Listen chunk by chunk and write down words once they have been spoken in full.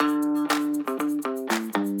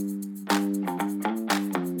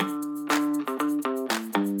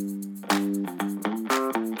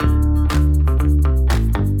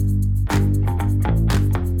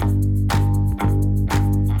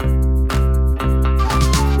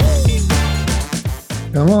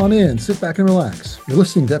Come on in, sit back and relax. You're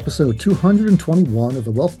listening to episode 221 of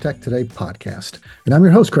the Wealth Tech Today podcast. And I'm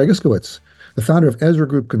your host, Craig Iskowitz, the founder of Ezra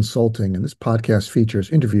Group Consulting. And this podcast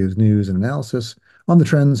features interviews, news, and analysis on the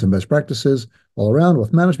trends and best practices all around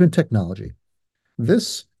wealth management technology.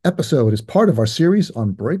 This episode is part of our series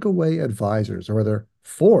on Breakaway Advisors, or rather,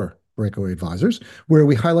 for Breakaway Advisors, where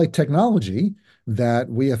we highlight technology that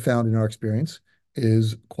we have found in our experience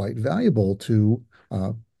is quite valuable to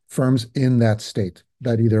firms in that state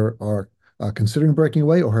that either are considering breaking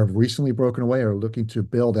away or have recently broken away or are looking to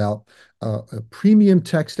build out a premium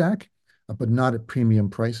tech stack, but not at premium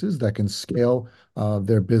prices that can scale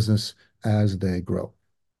their business as they grow.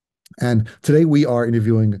 And today we are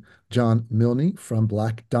interviewing John Milne from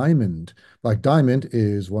Black Diamond. Black Diamond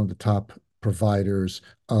is one of the top providers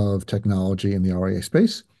of technology in the RIA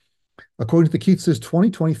space. According to the Keats's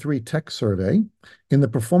 2023 Tech Survey, in the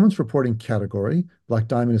performance reporting category, Black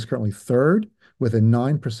Diamond is currently third with a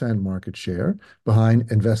 9% market share, behind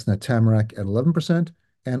Envestnet Tamarac at 11%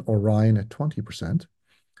 and Orion at 20%. And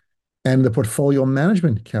in the portfolio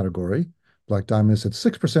management category, Black Diamond is at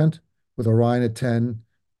 6%, with Orion at 10,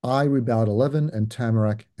 iRebal at 11, and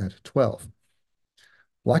Tamarac at 12.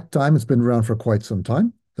 Black Diamond's been around for quite some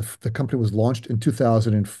time. The company was launched in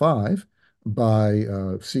 2005 by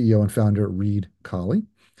CEO and founder Reed Colley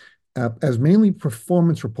as mainly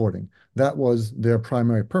performance reporting. That was their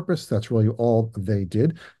primary purpose. That's really all they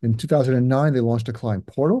did. In 2009, they launched a client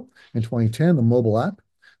portal. In 2010, the mobile app.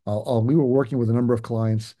 We were working with a number of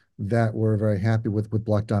clients that were very happy with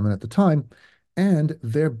Black Diamond at the time. And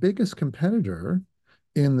their biggest competitor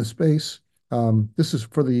in the space, this is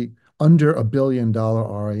for the under $1 billion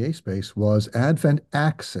RIA space, was Advent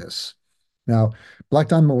Access. Now, Black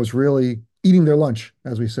Diamond was really eating their lunch,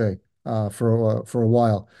 as we say, for a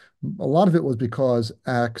while. A lot of it was because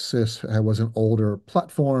Axis was an older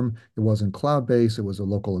platform. It wasn't cloud-based. It was a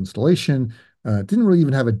local installation. It didn't really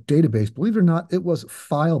even have a database. Believe it or not, it was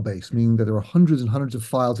file-based, meaning that there were hundreds and hundreds of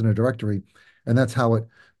files in a directory, and that's how it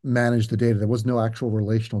managed the data. There was no actual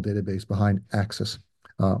relational database behind Axis.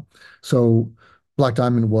 So Black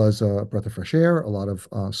Diamond was a breath of fresh air. A lot of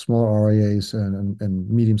smaller RIAs and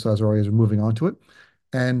medium-sized RIAs are moving onto it.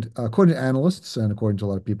 And according to analysts and according to a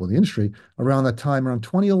lot of people in the industry, around that time, around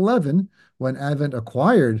 2011, when Advent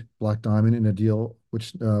acquired Black Diamond in a deal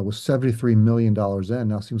which was $73 million then,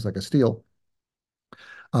 now seems like a steal,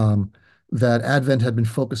 that Advent had been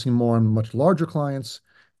focusing more on much larger clients,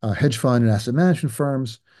 hedge fund and asset management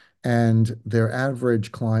firms, and their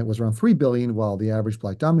average client was around $3 billion, while the average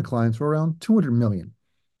Black Diamond clients were around $200 million.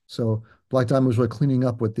 So Black Diamond was really cleaning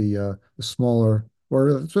up with the smaller, or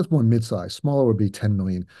it's more mid-size. Smaller would be 10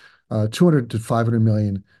 million. 200 to 500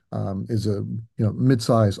 million is a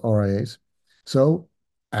mid-size RIAs. So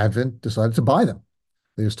Advent decided to buy them.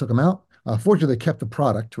 They just took them out. Fortunately, they kept the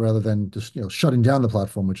product rather than just shutting down the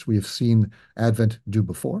platform, which we have seen Advent do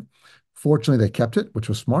before. Fortunately, they kept it, which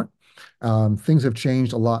was smart. Things have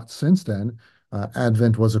changed a lot since then.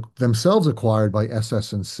 Advent was themselves acquired by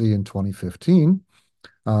SS&C in 2015.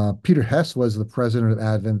 Peter Hess was the president of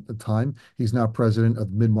Advent at the time. He's now president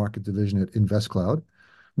of the mid-market division at InvestCloud.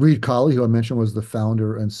 Reed Colley, who I mentioned was the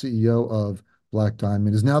founder and CEO of Black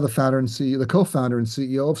Diamond, is now the founder and CEO, the co-founder and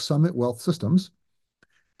CEO of Summit Wealth Systems.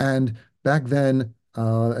 And back then,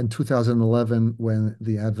 in 2011, when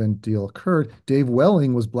the Advent deal occurred, Dave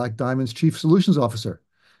Welling was Black Diamond's chief solutions officer.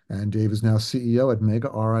 And Dave is now CEO at Mega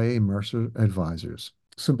RIA Mercer Advisors.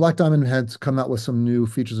 So Black Diamond had come out with some new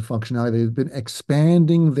features and functionality. They've been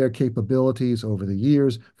expanding their capabilities over the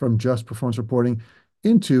years from just performance reporting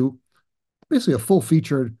into basically a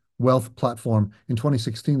full-featured wealth platform. In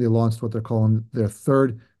 2016, they launched what they're calling their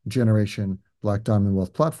third generation Black Diamond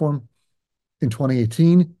Wealth Platform. In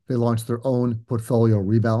 2018, they launched their own portfolio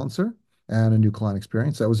rebalancer and a new client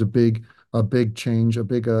experience. That was a big change, a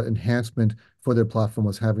big enhancement for their platform,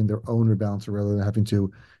 was having their own rebalancer rather than having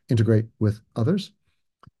to integrate with others.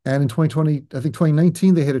 And in 2020, I think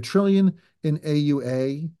 2019, they hit $1 trillion in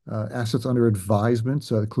AUA, assets under advisement.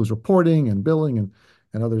 So it includes reporting and billing and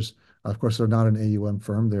others. Of course, they're not an AUM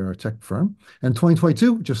firm. They're a tech firm. And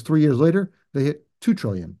 2022, just 3 years later, they hit $2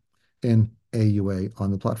 trillion in AUA on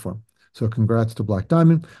the platform. So congrats to Black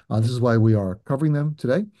Diamond. This is why we are covering them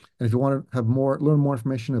today. And if you want to learn more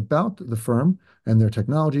information about the firm and their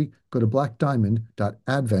technology, go to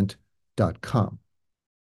blackdiamond.advent.com.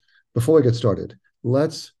 Before we get started,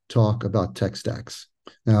 let's talk about tech stacks.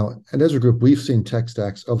 Now, at Ezra Group, we've seen tech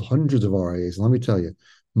stacks of hundreds of RIAs. And let me tell you,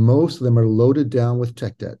 most of them are loaded down with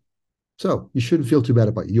tech debt. So you shouldn't feel too bad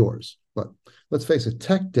about yours. But let's face it,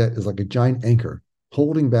 tech debt is like a giant anchor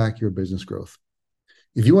holding back your business growth.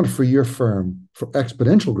 If you want to free your firm for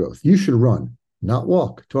exponential growth, you should run not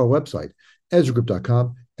walk, to our website,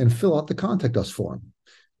 ezragroup.com, and fill out the Contact Us form.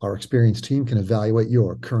 Our experienced team can evaluate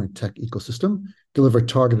your current tech ecosystem, deliver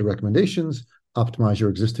targeted recommendations, optimize your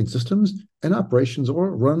existing systems and operations,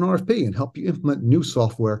 or run an RFP and help you implement new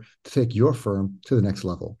software to take your firm to the next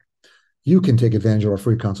level. You can take advantage of our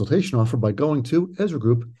free consultation offer by going to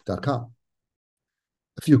ezragroup.com.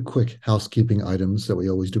 A few quick housekeeping items that we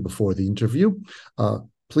always do before the interview.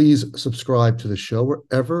 Please subscribe to the show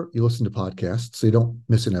wherever you listen to podcasts so you don't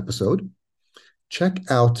miss an episode. Check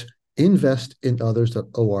out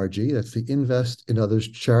investinothers.org. That's the Invest in Others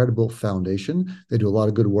Charitable Foundation. They do a lot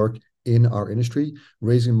of good work in our industry,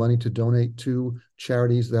 raising money to donate to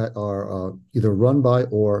charities that are either run by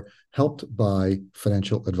or helped by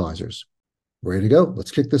financial advisors. Ready to go.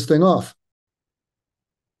 Let's kick this thing off.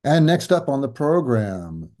 And next up on the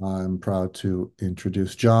program, I'm proud to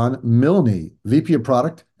introduce John Milne, VP of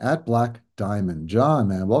Product at Black Diamond. John,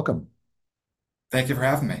 man, welcome. Thank you for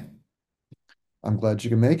having me. I'm glad you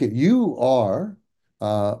can make it. You are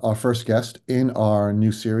our first guest in our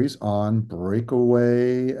new series on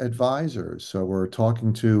Breakaway advisors. So we're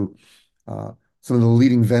talking to some of the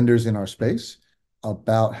leading vendors in our space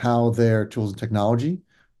about how their tools and technology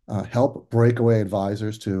help breakaway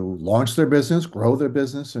advisors to launch their business, grow their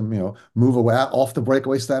business, and move away off the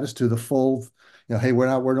breakaway status to the full. Hey, we're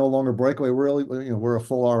no longer breakaway. We're really, we're a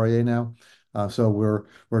full RIA now. So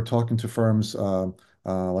we're talking to firms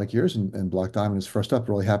like yours, and Black Diamond is first up.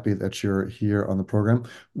 Really happy that you're here on the program.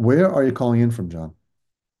 Where are you calling in from, John?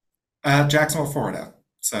 Jacksonville, Florida.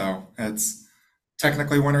 So it's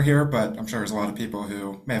technically winter here, but I'm sure there's a lot of people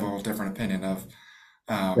who may have a little different opinion of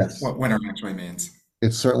Yes. what winter actually means.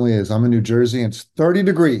 It certainly is. I'm in New Jersey and it's 30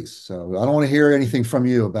 degrees. So I don't want to hear anything from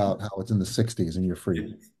you about how it's in the 60s and you're free.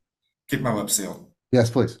 Keep, keep my lips sealed. Yes,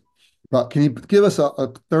 please. But can you give us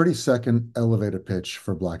a 30-second elevator pitch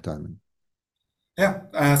for Black Diamond?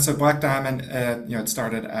 Yeah. So Black Diamond, it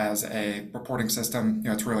started as a reporting system.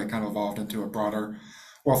 It's really kind of evolved into a broader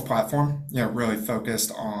wealth platform. Really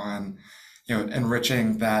focused on,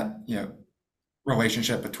 enriching that,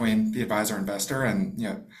 relationship between the advisor investor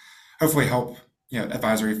and hopefully help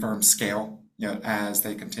advisory firms scale as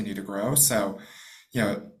they continue to grow. So you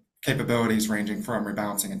know capabilities ranging from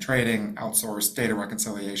rebalancing and trading, outsourced data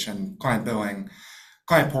reconciliation, client billing,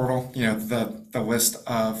 client portal. The list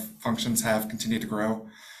of functions have continued to grow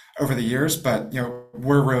over the years, but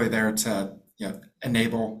we're really there to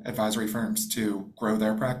enable advisory firms to grow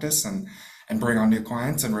their practice and bring on new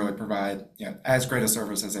clients and really provide as great a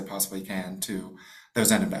service as they possibly can to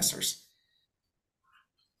those end investors.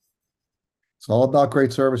 It's all about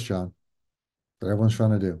great service, John, that everyone's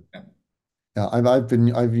trying to do. Yeah. Yeah, I've been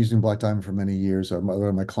using Black Diamond for many years.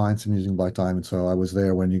 My clients have been using Black Diamond, so I was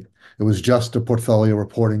there when it was just a portfolio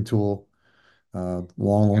reporting tool,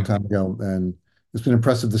 long Yeah. time ago, and it's been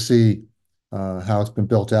impressive to see how it's been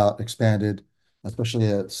built out, expanded,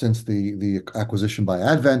 especially since the acquisition by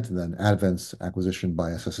Advent, and then Advent's acquisition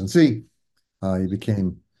by SS&C. You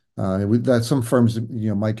became that some firms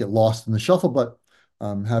might get lost in the shuffle, but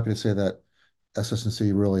I'm happy to say that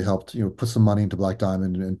SS&C really helped put some money into Black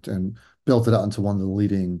Diamond and built it out into one of the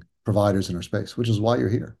leading providers in our space, which is why you're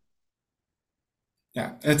here.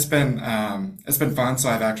 Yeah, it's been fun. So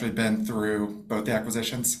I've actually been through both the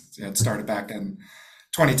acquisitions. It started back in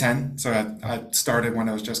 2010. So I started when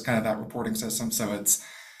it was just kind of that reporting system. So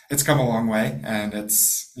it's come a long way, and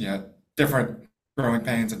it's different growing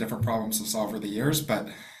pains and different problems to solve over the years. But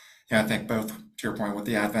I think both, to your point, with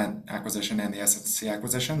the Advent acquisition and the SNC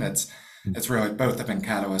acquisition, it's really both have been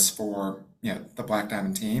catalysts for the Black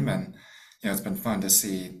Diamond team, and it's been fun to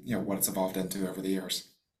see what it's evolved into over the years.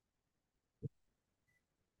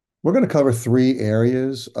 We're going to cover three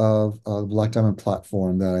areas of the Black Diamond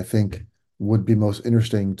platform that I think would be most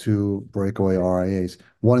interesting to breakaway RIAs.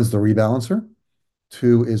 One is the rebalancer,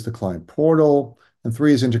 two is the client portal, and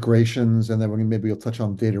three is integrations. And then maybe we'll touch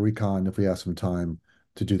on data recon if we have some time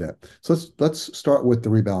to do that. So let's start with the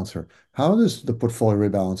rebalancer. How does the portfolio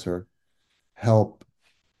rebalancer help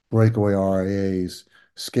breakaway RIAs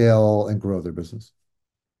scale and grow their business?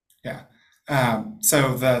 Yeah.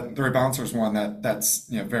 So the rebalancer is one that's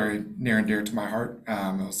very near and dear to my heart.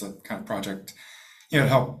 It was a kind of project to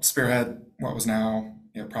help spearhead what was now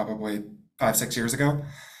probably 5-6 years ago.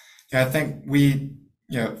 I think we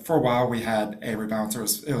for a while we had a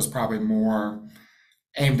rebalancer. It was probably more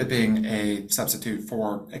aimed at being a substitute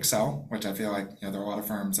for Excel, which I feel like there are a lot of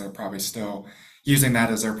firms that are probably still using that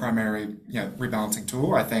as their primary rebalancing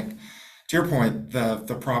tool. I think to your point,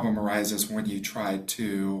 the problem arises when you try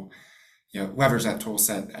to leverage that tool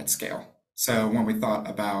set at scale. So when we thought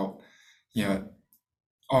about you know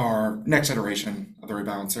our next iteration of the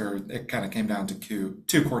rebalancer, it kind of came down to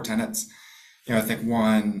two core tenets. I think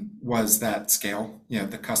one was that scale,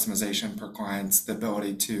 the customization per clients, the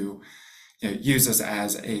ability to use this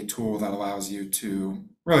as a tool that allows you to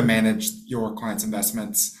really manage your clients'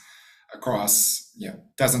 investments across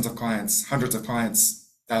dozens of clients, hundreds of clients,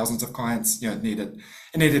 thousands of clients. It needed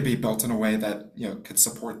to be built in a way that could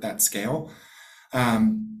support that scale,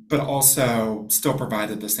 but also still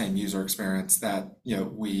provided the same user experience that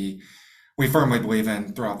we firmly believe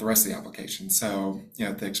in throughout the rest of the application. So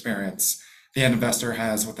the experience the end investor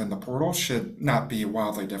has within the portal should not be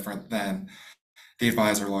wildly different than the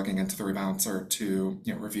advisor logging into the rebalancer to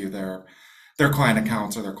review their client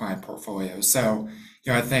accounts or their client portfolios. So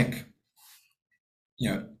I think you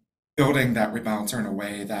know building that rebalancer in a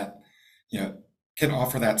way that you know can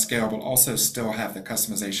offer that scale, but also still have the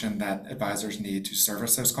customization that advisors need to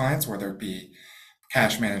service those clients, whether it be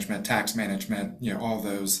cash management, tax management, all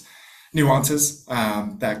those nuances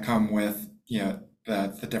that come with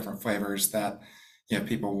the different flavors that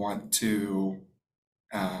people want to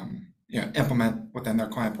implement within their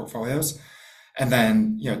client portfolios, and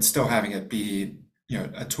then still having it be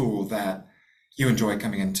a tool that you enjoy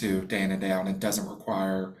coming into day in and day out, and it doesn't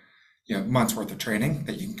require months worth of training,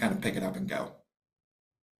 that you can kind of pick it up and go.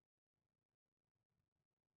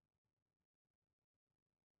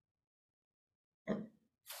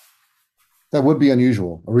 That would be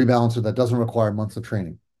unusual, a rebalancer that doesn't require months of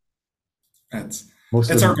training. It's Most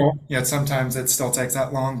of it's our them, goal. Sometimes it still takes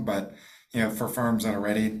that long, but for firms that are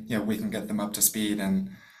ready, we can get them up to speed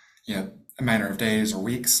in a matter of days or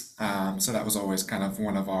weeks. So that was always kind of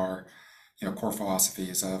one of our core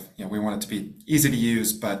philosophies of we want it to be easy to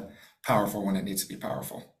use, but powerful when it needs to be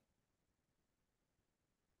powerful.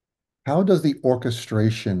 how does the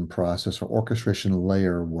orchestration process or orchestration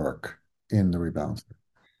layer work in the rebalancer?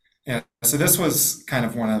 Yeah, so this was kind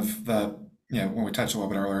of one of the, when we touched a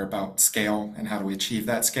little bit earlier about scale and how do we achieve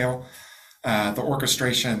that scale. The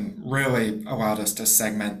orchestration really allowed us to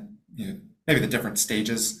segment, maybe the different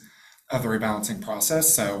stages of the rebalancing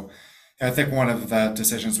process. So I think one of the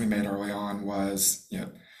decisions we made early on was,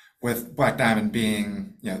 with Black Diamond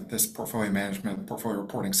being, this portfolio management, portfolio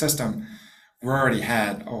reporting system, we already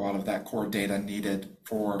had a lot of that core data needed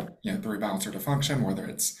for, the rebalancer to function, whether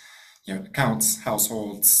it's accounts,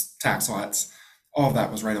 households, tax lots, all of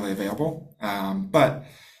that was readily available. But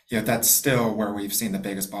that's still where we've seen the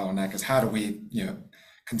biggest bottleneck is how do we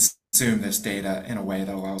consume this data in a way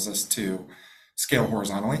that allows us to scale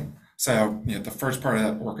horizontally. So the first part of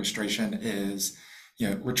that orchestration is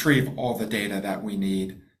retrieve all the data that we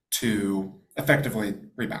need to effectively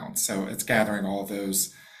rebalance. So it's gathering all of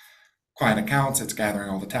those client accounts, it's gathering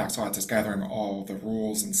all the tax lots, it's gathering all the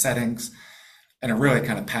rules and settings, and it really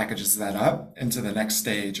kind of packages that up into the next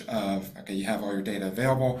stage of, okay, you have all your data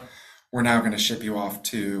available. We're now going to ship you off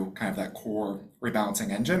to kind of that core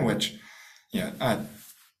rebalancing engine, which,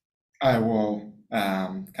 I will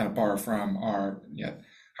kind of borrow from our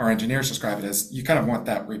engineers describe it as you kind of want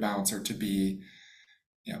that rebalancer to be,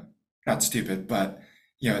 not stupid, but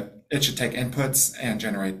it should take inputs and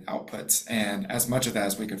generate outputs. And as much of that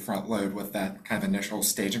as we could front load with that kind of initial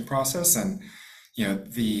staging process, and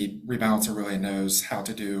the rebalancer really knows how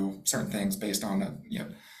to do certain things based on a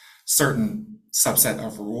certain subset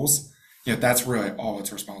of rules. That's really all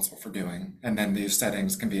it's responsible for doing. And then these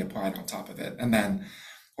settings can be applied on top of it. And then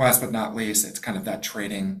last but not least, it's kind of that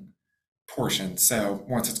trading portion. So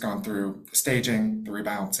once it's gone through the staging, the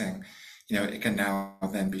rebalancing, it can now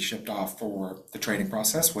then be shipped off for the trading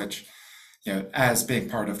process, which, as being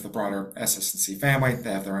part of the broader SS&C family,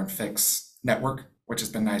 they have their own fix network, which has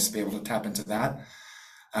been nice to be able to tap into that.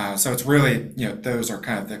 So it's really, those are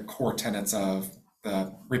kind of the core tenets of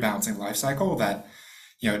the rebalancing lifecycle that,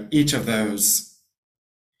 each of those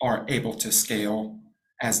are able to scale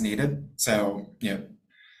as needed. So,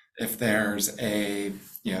 if there's a,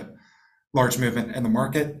 large movement in the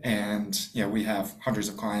market and, we have hundreds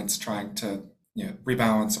of clients trying to,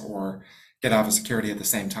 rebalance or get out of security at the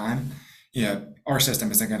same time, our system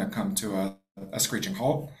isn't going to come to a screeching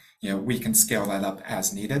halt. We can scale that up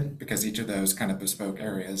as needed because each of those kind of bespoke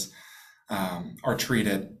areas are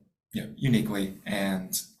treated uniquely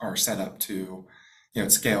and are set up to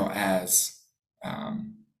scale as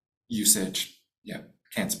usage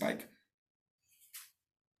can spike.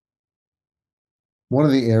 One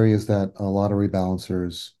of the areas that a lot of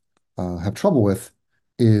rebalancers have trouble with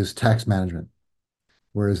is tax management.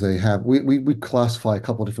 Whereas we classify a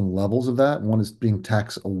couple of different levels of that. One is being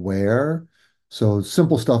tax aware. So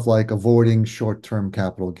simple stuff like avoiding short-term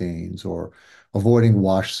capital gains or avoiding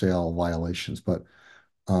wash sale violations. But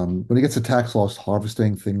when it gets to tax loss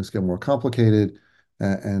harvesting, things get more complicated.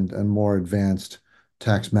 and more advanced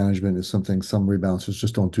tax management is something some rebalancers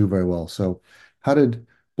just don't do very well. So, how did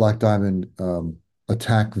Black Diamond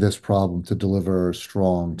attack this problem to deliver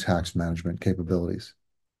strong tax management capabilities?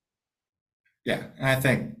 Yeah, and I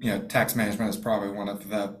think, tax management is probably one of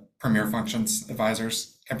the premier functions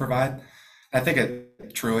advisors can provide. I think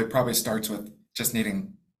it truly probably starts with just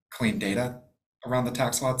needing clean data around the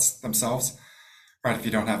tax lots themselves, right? If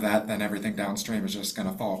you don't have that, then everything downstream is just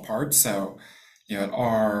going to fall apart. So,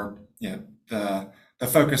 the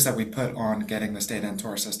focus that we put on getting this data into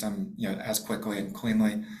our system, as quickly and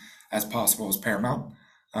cleanly as possible is paramount.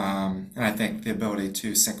 And I think the ability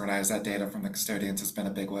to synchronize that data from the custodians has been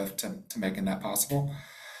a big lift to making that possible.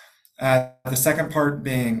 The second part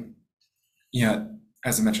being, you know,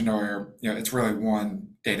 as I mentioned earlier, it's really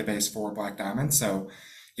one database for Black Diamond. So,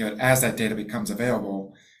 as that data becomes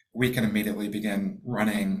available, we can immediately begin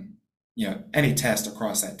running, any test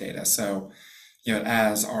across that data. So,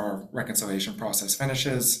 as our reconciliation process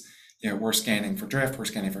finishes, we're scanning for drift, we're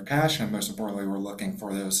scanning for cache, and most importantly, we're looking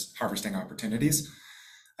for those harvesting opportunities.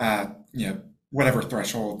 Uh, you know, Whatever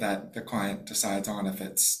threshold that the client decides on, if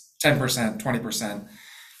it's 10%,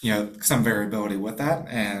 20%, some variability with that.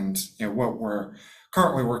 And, what we're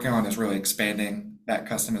currently working on is really expanding that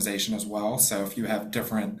customization as well. So if you have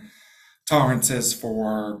different tolerances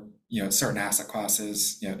for, certain asset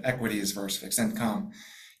classes, equities versus fixed income,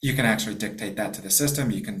 you can actually dictate that to the system.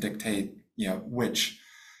 You can dictate, which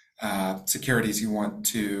securities you want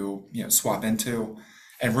to, swap into,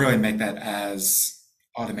 and really make that as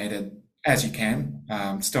automated as you can,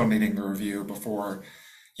 still needing the review before,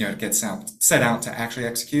 it gets set out to actually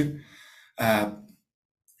execute. Uh,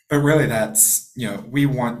 but really that's, we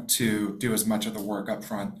want to do as much of the work up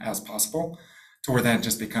front as possible to where then it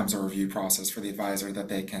just becomes a review process for the advisor that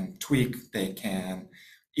they can tweak, they can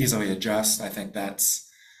easily adjust. I think that's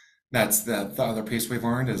the other piece we've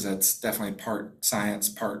learned is it's definitely part science,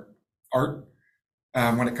 part art,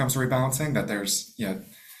 when it comes to rebalancing, that there's,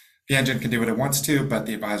 the engine can do what it wants to, but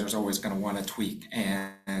the advisor is always going to want to tweak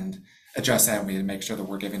and adjust that. We need to make sure that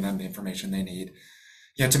we're giving them the information they need,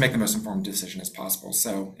 to make the most informed decision as possible.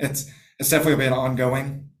 So it's definitely been an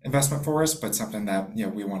ongoing investment for us, but something that,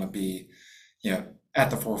 we want to be, at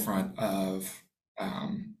the forefront of,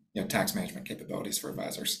 tax management capabilities for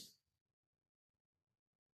advisors.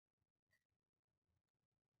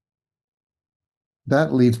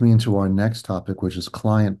 That leads me into our next topic, which is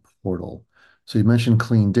client portal. So you mentioned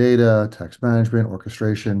clean data, tax management,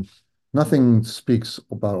 orchestration. Nothing speaks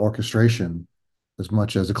about orchestration as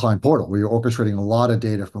much as a client portal, where you're orchestrating a lot of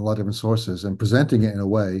data from a lot of different sources and presenting it in a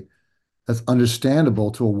way that's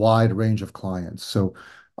understandable to a wide range of clients. So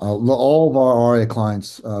all of our RA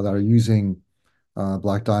clients that are using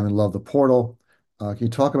Black Diamond love the portal. Can you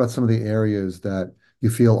talk about some of the areas that you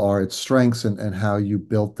feel are its strengths and how you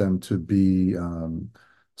built them to be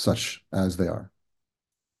such as they are?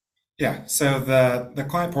 Yeah, so the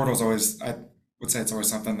client portal is always, I would say it's always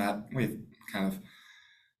something that we've kind of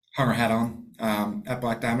hung our hat on, at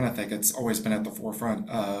Black Diamond. I think it's always been at the forefront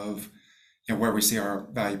of, where we see our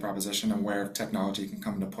value proposition and where technology can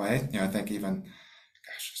come into play. I think even,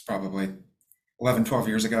 gosh, it's probably 11, 12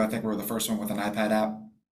 years ago, I think we were the first one with an iPad app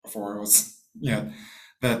before it was,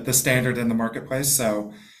 the standard in the marketplace.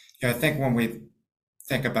 So, I think when we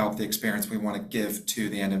think about the experience we want to give to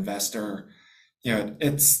the end investor,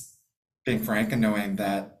 it's being frank and knowing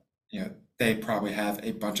that, they probably have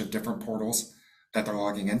a bunch of different portals that they're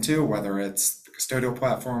logging into, whether it's the custodial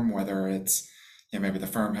platform, whether it's, maybe the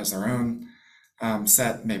firm has their own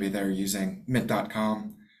set, maybe they're using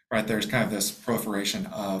mint.com, right? There's kind of this proliferation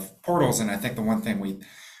of portals. And I think the one thing we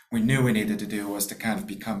knew we needed to do was to kind of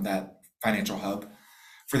become that financial hub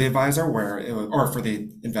for the advisor where it was, or for the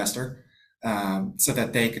investor, so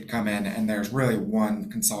that they could come in and there's really one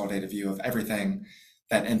consolidated view of everything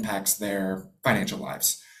that impacts their financial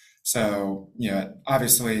lives. So,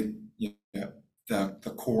 obviously,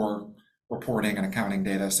 the core reporting and accounting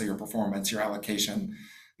data, so your performance, your allocation,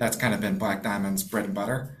 that's kind of been Black Diamond's bread and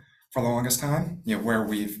butter for the longest time. Where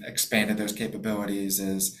we've expanded those capabilities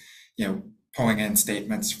is, pulling in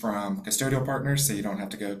statements from custodial partners, so you don't have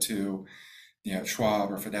to go to,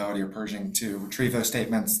 Schwab or Fidelity or Pershing to retrieve those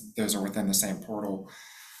statements. Those are within the same portal.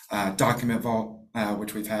 Document Vault,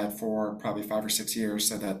 which we've had for probably 5 or 6 years,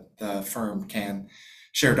 so that the firm can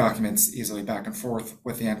share documents easily back and forth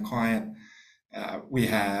with the end client. We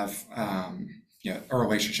have, a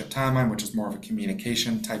relationship timeline, which is more of a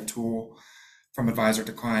communication type tool from advisor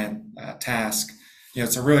to client, task.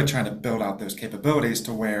 So really trying to build out those capabilities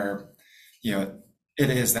to where, it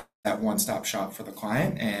is that one-stop shop for the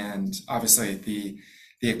client. And obviously the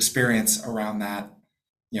experience around that,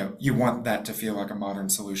 you want that to feel like a modern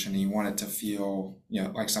solution, and you want it to feel,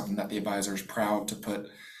 like something that the advisor is proud to put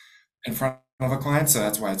in front of a client. So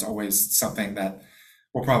that's why it's always something that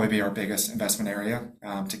will probably be our biggest investment area,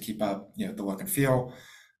 to keep up, the look and feel.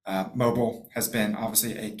 Mobile has been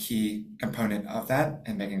obviously a key component of that,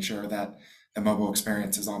 and making sure that the mobile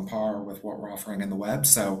experience is on par with what we're offering in the web.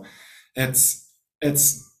 So it's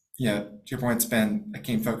to your point, it's been a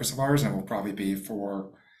keen focus of ours, and will probably be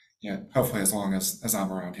for, hopefully as long as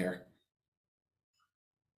I'm around here.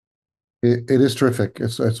 It is terrific.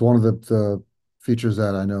 It's one of the features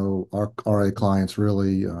that I know our RA clients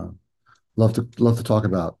really love to talk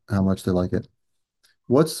about how much they like it.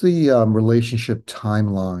 What's the relationship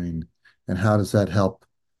timeline, and how does that help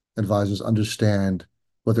advisors understand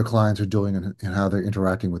what their clients are doing and how they're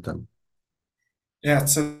interacting with them? Yeah,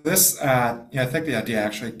 so this, I think the idea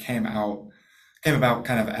actually came about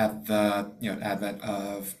kind of at the, advent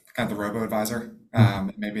of kind of the robo-advisor,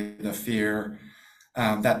 Mhm. maybe the fear,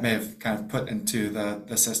 that may have kind of put into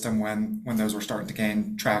the system when those were starting to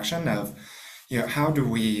gain traction of, how do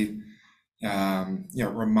we,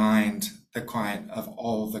 remind the client of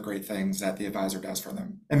all of the great things that the advisor does for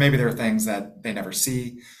them. And maybe there are things that they never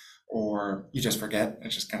see, or you just forget.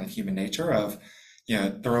 It's just kind of human nature of,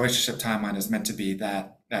 the relationship timeline is meant to be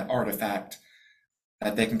that artifact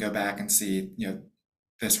that they can go back and see,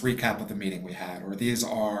 this recap of the meeting we had, or these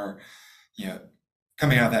are, you know,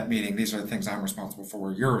 coming out of that meeting, these are the things I'm responsible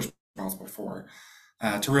for, you're responsible for,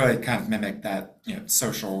 to really kind of mimic that,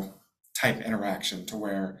 social type interaction, to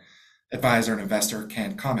where advisor and investor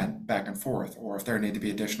can comment back and forth, or if there need to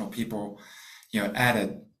be additional people,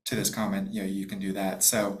 added to this comment, you can do that.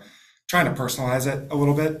 So trying to personalize it a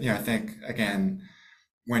little bit, I think again,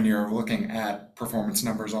 when you're looking at performance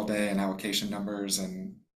numbers all day and allocation numbers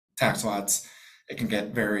and tax lots, it can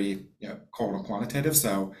get very, cold and quantitative.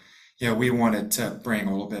 So, we wanted to bring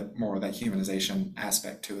a little bit more of that humanization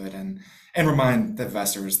aspect to it, and remind the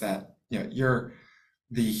investors that,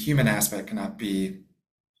 the human aspect cannot be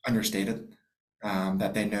understated.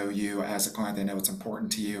 That they know you as a client, they know it's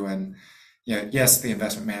important to you, and, yes, the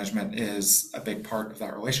investment management is a big part of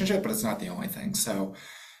that relationship, but it's not the only thing. So,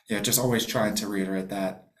 just always trying to reiterate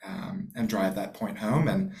that, and drive that point home,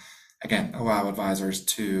 and again, allow advisors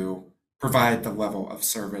to provide the level of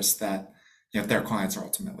service that, their clients are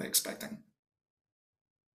ultimately expecting.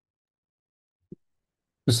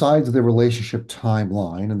 Besides the relationship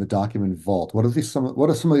timeline and the document vault, what are some of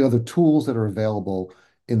the other tools that are available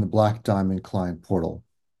in the Black Diamond client portal?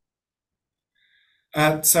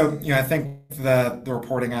 So, I think the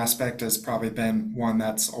reporting aspect has probably been one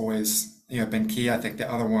that's always, been key. I think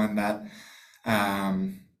the other one that,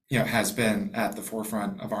 has been at the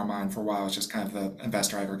forefront of our mind for a while is just kind of the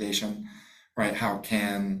investor aggregation, right? How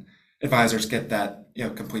can advisors get that,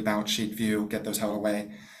 complete balance sheet view, get those held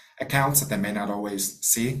away accounts that they may not always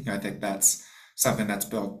see? I think that's something that's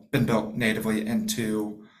been built natively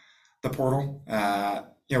into the portal.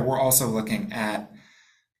 We're also looking at,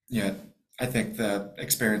 you know, I think the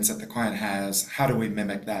experience that the client has, how do we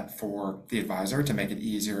mimic that for the advisor to make it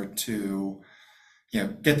easier to,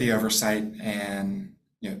 get the oversight and,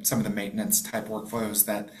 some of the maintenance type workflows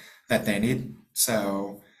that they need.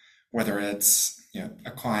 So whether it's,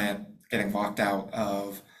 a client getting locked out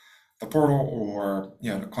of the portal, or,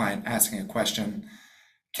 a client asking a question,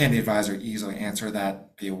 can the advisor easily answer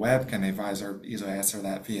that via web? Can the advisor easily answer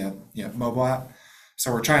that via, mobile app?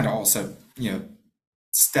 So we're trying to also,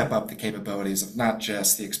 step up the capabilities of not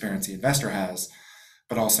just the experience the investor has,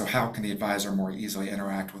 but also how can the advisor more easily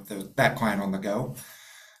interact with that client on the go,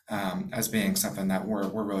 as being something that we're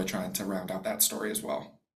really trying to round out that story as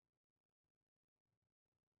well.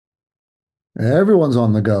 Everyone's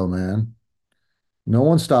on the go, man. No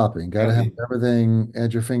one's stopping. Got to Yeah, have everything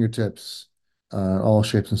at your fingertips, all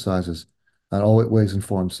shapes and sizes, and all ways and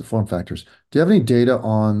form factors. Do you have any data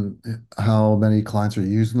on how many clients are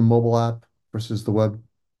using the mobile app versus the web?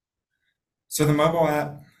 so the mobile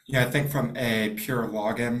app, I think from a pure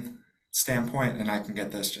login standpoint, and I can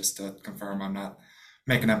get this just to confirm I'm not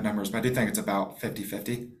making up numbers, but I do think it's about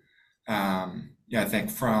 50-50. I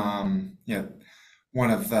think from,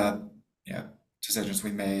 one of the, decisions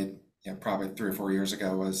we made, probably 3 or 4 years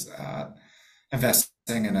ago was,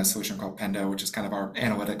 investing in a solution called Pendo, which is kind of our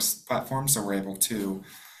analytics platform. So we're able to,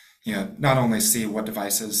 not only see what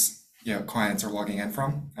devices, clients are logging in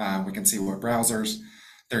from, we can see what browsers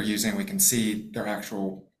they're using. We can see their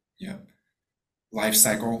actual, life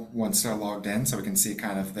cycle once they're logged in. So we can see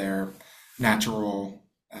kind of their natural,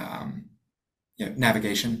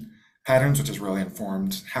 navigation patterns, which has really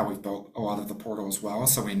informed how we've built a lot of the portal as well.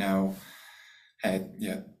 So we know, hey,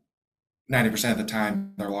 90% of the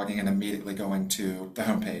time they're logging in immediately going to the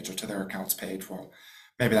home page or to their accounts page. Well,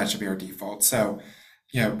 maybe that should be our default. So,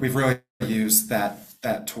 we've really used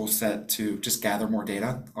that tool set to just gather more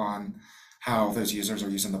data on how those users are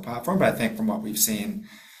using the platform. But I think from what we've seen,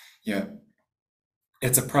 you know,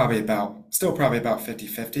 it's still probably about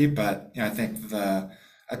 50-50, but I think the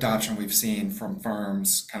adoption we've seen from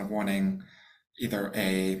firms kind of wanting either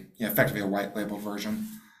effectively a white label version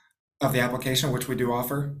of the application, which we do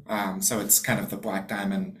offer. So it's kind of the Black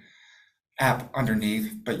Diamond app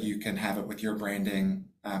underneath, but you can have it with your branding.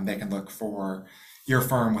 They can look for your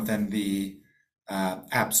firm within the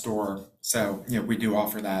app store. So, we do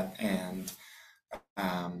offer that and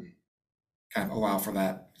um, kind of allow for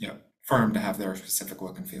that, firm to have their specific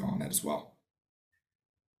look and feel on it as well.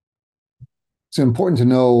 It's important to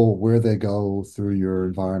know where they go through your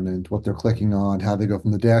environment, what they're clicking on, how they go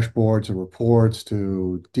from the dashboard to reports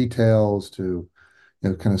to details to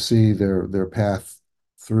kind of see their path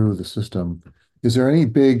through the system. Is there any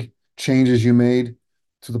big changes you made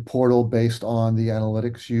to the portal based on the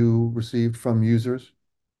analytics you received from users?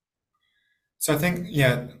 So I think,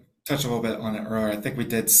 touched a little bit on it earlier. I think we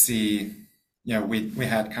did see, we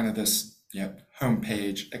had kind of this,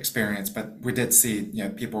 homepage experience, but we did see,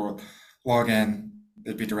 people log in,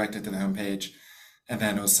 they'd be directed to the homepage, and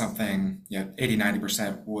then it was something,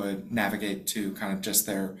 80-90% would navigate to kind of just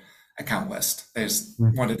their account list. They just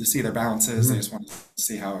wanted to see their balances, they Mhm. just wanted to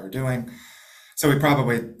see how they're doing. So we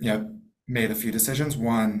probably, made a few decisions.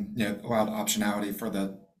 One, allowed optionality for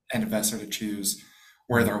the end investor to choose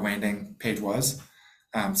where their landing page was.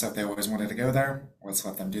 So if they always wanted to go there, let's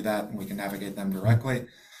let them do that, and we can navigate them directly.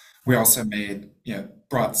 We also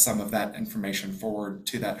brought some of that information forward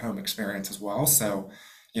to that home experience as well. So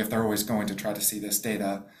if they're always going to try to see this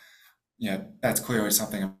data, that's clearly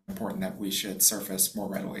something important that we should surface more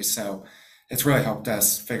readily. So it's really helped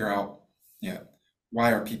us figure out,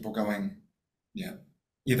 why are people going,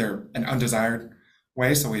 either an undesired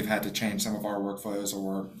way. So we've had to change some of our workflows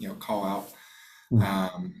or, call out,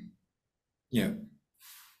 um, you know,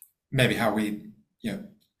 maybe how we,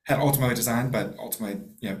 had ultimately designed, but ultimately,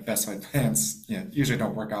 best laid plans, usually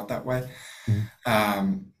don't work out that way. Mhm.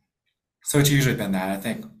 Um, so it's usually been that. I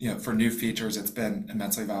think, for new features, it's been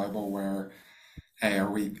immensely valuable where, hey,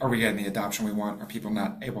 are we getting the adoption we want? Are people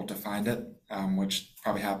not able to find it? Which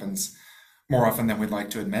probably happens more often than we'd like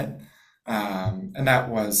to admit. And that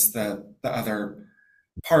was the other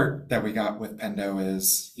part that we got with Pendo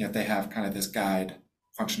is, they have kind of this guide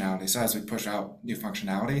functionality. So as we push out new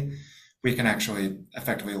functionality, we can actually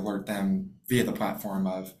effectively alert them via the platform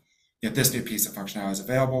of, this new piece of functionality is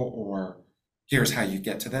available, or here's how you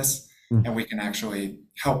get to this. Mhm. And we can actually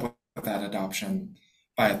help with that adoption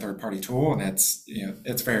by a third party tool. And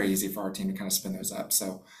it's very easy for our team to kind of spin those up.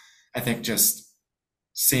 So I think just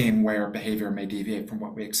seeing where behavior may deviate from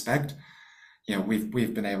what we expect,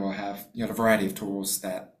 we've been able to have, a variety of tools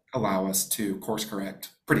that allow us to course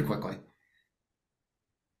correct pretty quickly.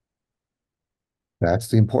 That's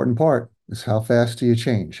the important part, is how fast do you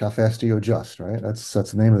change? How fast do you adjust, right? That's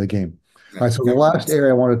the name of the game. All right, so the Yep. last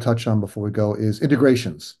area I want to touch on before we go is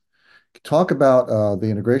integrations. Talk about the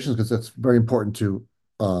integrations because that's very important to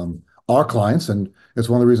our clients, and it's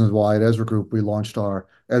one of the reasons why at Ezra Group we launched our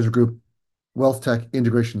Ezra Group Wealth Tech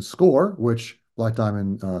Integration Score, which Black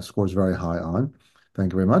Diamond scores very high on.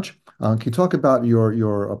 Thank you very much. Can you talk about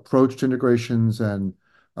your approach to integrations and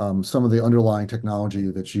some of the underlying technology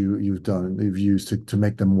that you've used to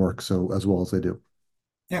make them work so as well as they do?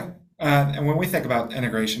 Yeah. And when we think about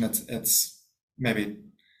integration, it's maybe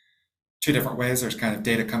two different ways. There's kind of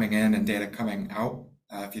data coming in and data coming out.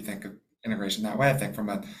 If you think of integration that way, I think from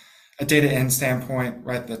a data in standpoint,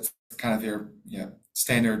 right, that's kind of your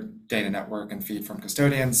standard data network and feed from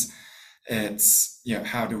custodians. It's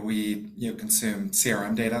how do we consume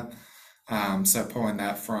CRM data? So pulling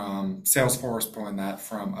that from Salesforce, pulling that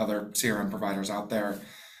from other CRM providers out there.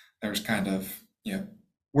 There's kind of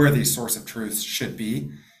where these source of truths should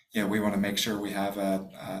be. We want to make sure we have a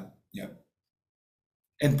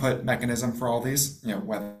input mechanism for all these.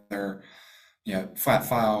 Whether flat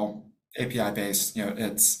file, API based.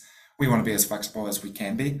 It's we want to be as flexible as we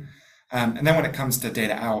can be. And then when it comes to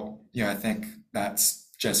data out, I think that's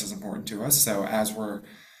just as important to us. So as we're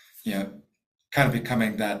you know kind of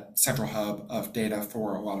becoming that central hub of data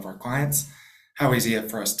for a lot of our clients, how easy it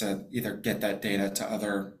for us to either get that data to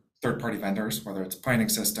other third-party vendors, whether it's planning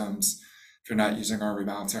systems. If you're not using our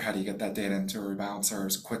rebalancer, how do you get that data into a rebalancer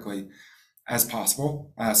as quickly as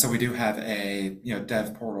possible? So we do have a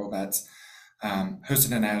dev portal that's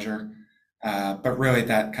hosted in Azure, but really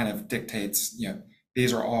that kind of dictates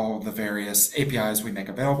these are all the various APIs we make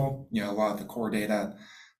available. A lot of the core data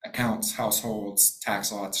accounts, households,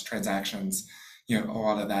 tax lots, transactions, a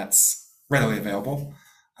lot of that's readily available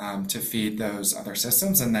to feed those other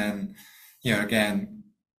systems. And then, again,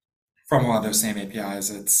 from a lot of those same APIs,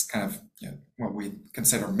 it's kind of what we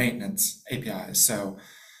consider maintenance APIs. So,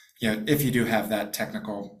 if you do have that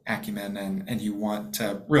technical acumen and you want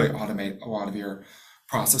to really automate a lot of your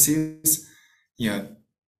processes, you know,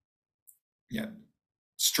 you know,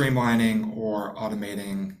 streamlining or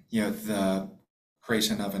automating, the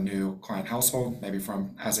creation of a new client household, maybe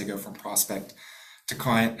from as they go from prospect to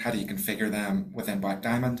client, how do you configure them within Black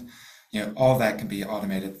Diamond? All that can be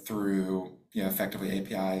automated through, effectively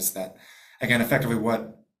APIs that, again, effectively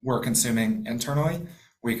what we're consuming internally,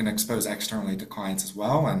 we can expose externally to clients as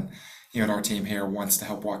well. And, our team here wants to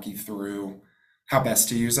help walk you through how best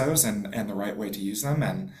to use those and the right way to use them.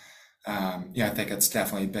 And I think it's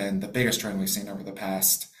definitely been the biggest trend we've seen over the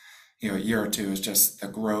past, year or two is just the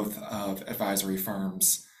growth of advisory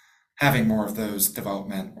firms having more of those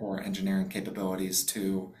development or engineering capabilities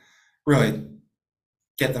to really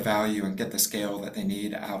get the value and get the scale that they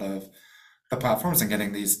need out of the platforms and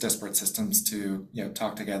getting these disparate systems to,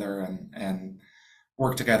 talk together and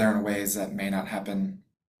work together in ways that may not happen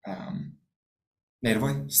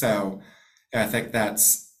natively. So I think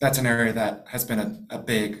that's an area that has been a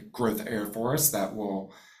big growth area for us that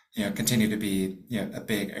will, continue to be, a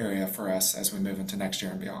big area for us as we move into next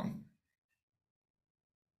year and beyond.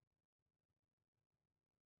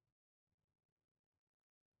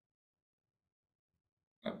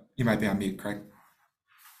 You might be on mute, Craig.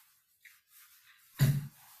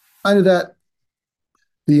 I know that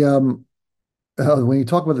the when you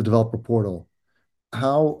talk about the developer portal,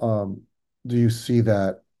 how do you see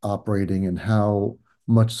that operating and how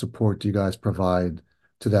much support do you guys provide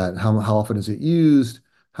to that? How often is it used?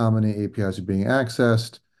 How many APIs are being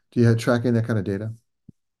accessed? Do you have tracking that kind of data?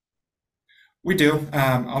 We do.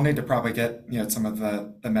 I'll need to probably get some of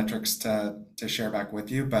the metrics to share back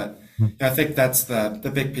with you, but I think that's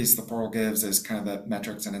the big piece the portal gives is kind of the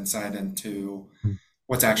metrics and insight into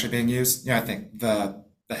what's actually being used. I think the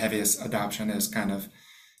heaviest adoption is kind of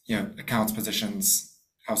accounts, positions,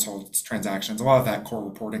 households, transactions, a lot of that core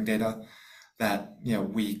reporting data that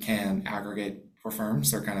we can aggregate for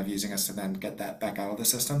firms. They're kind of using us to then get that back out of the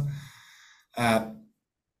system. But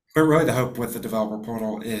really, the hope with the developer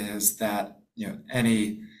portal is that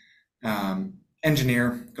any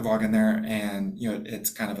engineer could log in there, and it's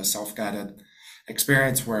kind of a self-guided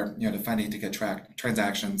experience where if I need to get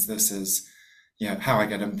transactions, this is how I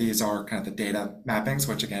get them. These are kind of the data mappings,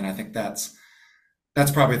 which again I think that's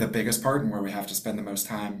probably the biggest part and where we have to spend the most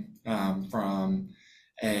time from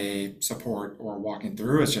a support or walking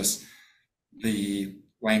through is just the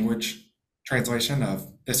language translation of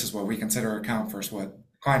this is what we consider account versus what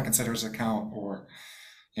client considers account, or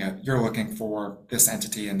you're looking for this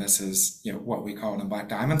entity and this is what we call it in Black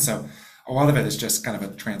Diamond. So a lot of it is just kind of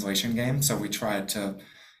a translation game. So we try to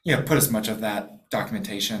put as much of that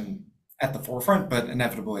documentation at the forefront, but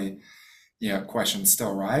inevitably questions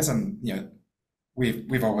still arise. And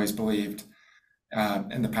we've always believed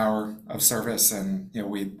in the power of service, and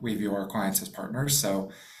we view our clients as partners.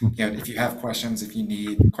 So if you have questions, if you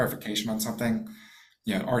need clarification on something,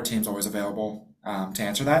 our team's always available to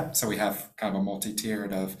answer that. So we have kind of a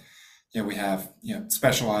multi-tiered of we have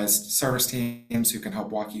specialized service teams who can help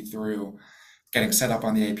walk you through getting set up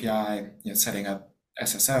on the API, setting up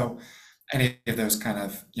SSO, any of those kind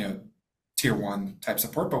of tier one type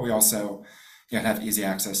support. But we also have easy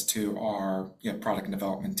access to our product and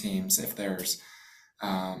development teams if there's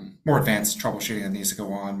more advanced troubleshooting that needs to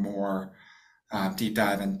go on, more deep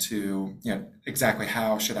dive into exactly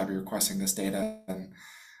how should I be requesting this data,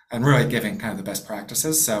 and really giving kind of the best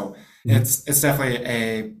practices. So it's definitely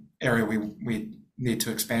a area we need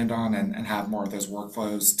to expand on and have more of those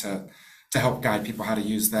workflows to help guide people how to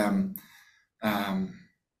use them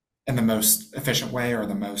in the most efficient way, or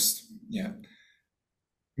the most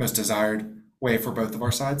most desired way for both of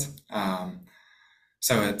our sides.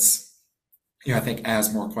 So it's I think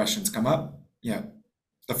as more questions come up,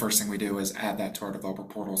 the first thing we do is add that to our developer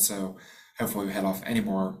portal. So hopefully we head off any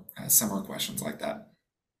more similar questions like that.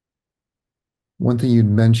 One thing you'd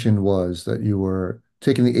mentioned was that you were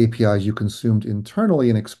taking the APIs you consumed internally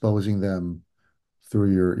and exposing them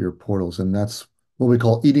through your portals, and that's what we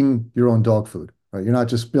call eating your own dog food, right? You're not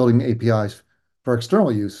just building APIs for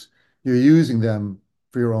external use, you're using them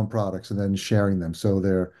for your own products and then sharing them. So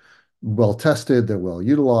they're well tested, they're well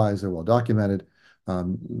utilized, they're well documented.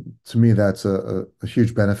 To me, that's a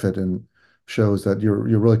huge benefit and shows that you're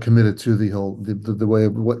really committed to the way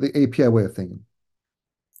of what the API way of thinking.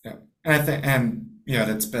 Yeah, and I think, and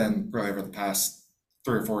that's been really over the past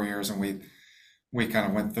 3 or 4 years, and we kind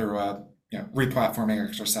of went through a replatforming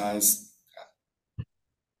exercise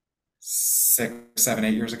 6, 7,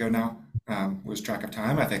 8 years ago now. Lose track of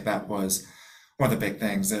time. I think that was one of the big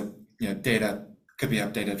things that data could be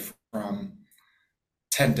updated from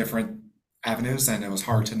 10 different avenues, and it was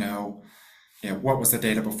hard to know what was the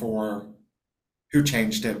data before, who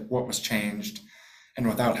changed it, what was changed, and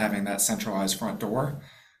without having that centralized front door,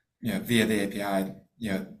 via the API,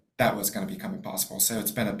 that was going to become impossible. So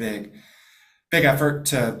it's been a big effort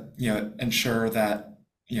to ensure that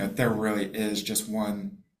there really is just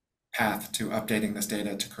one path to updating this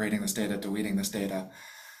data, to creating this data, deleting this data.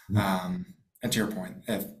 And to your point,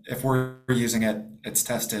 if we're using it, it's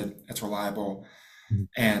tested, it's reliable,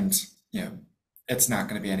 and it's not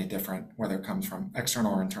going to be any different whether it comes from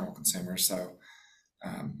external or internal consumers. So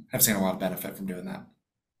I've seen a lot of benefit from doing that.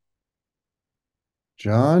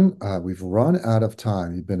 John, we've run out of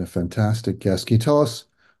time. You've been a fantastic guest. Can you tell us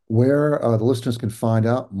where the listeners can find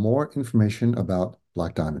out more information about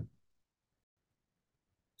Black Diamond?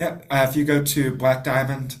 Yeah, if you go to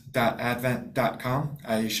blackdiamond.advent.com,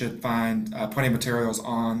 you should find plenty of materials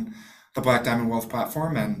on the Black Diamond Wealth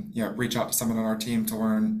platform, and reach out to someone on our team to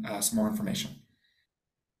learn some more information.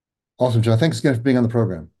 Awesome, John. Thanks again for being on the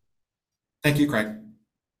program. Thank you, Craig.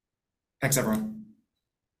 Thanks, everyone.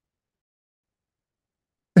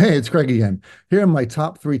 Hey, it's Craig again. Here are my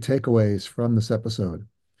top 3 takeaways from this episode.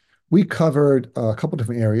 We covered a couple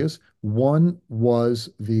different areas. One was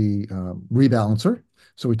the rebalancer.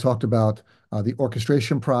 So we talked about the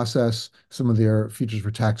orchestration process, some of their features for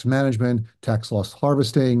tax management, tax loss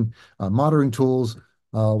harvesting, monitoring tools.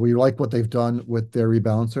 We like what they've done with their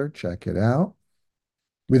rebalancer. Check it out.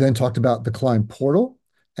 We then talked about the client portal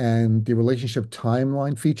and the relationship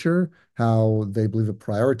timeline feature, how they believe it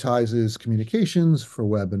prioritizes communications for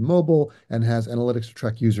web and mobile and has analytics to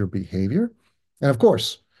track user behavior. And of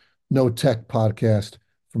course, no tech podcast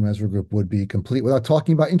from Ezra Group would be complete without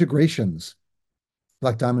talking about integrations.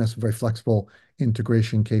 Black Diamond has some very flexible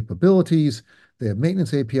integration capabilities. They have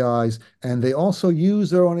maintenance APIs, and they also use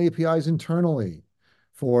their own APIs internally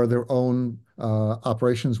for their own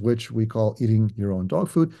operations, which we call eating your own dog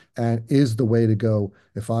food, and is the way to go.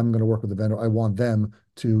 If I'm going to work with a vendor, I want them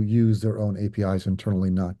to use their own APIs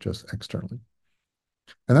internally, not just externally.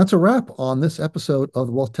 And that's a wrap on this episode of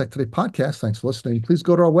the Wealth Tech Today podcast. Thanks for listening. Please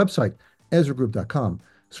go to our website, ezragroup.com,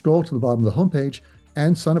 scroll to the bottom of the homepage,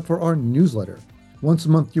 and sign up for our newsletter. Once a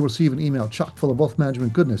month, you'll receive an email chock full of wealth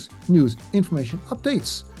management goodness, news, information,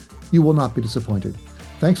 updates. You will not be disappointed.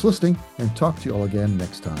 Thanks for listening, and talk to you all again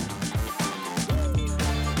next time.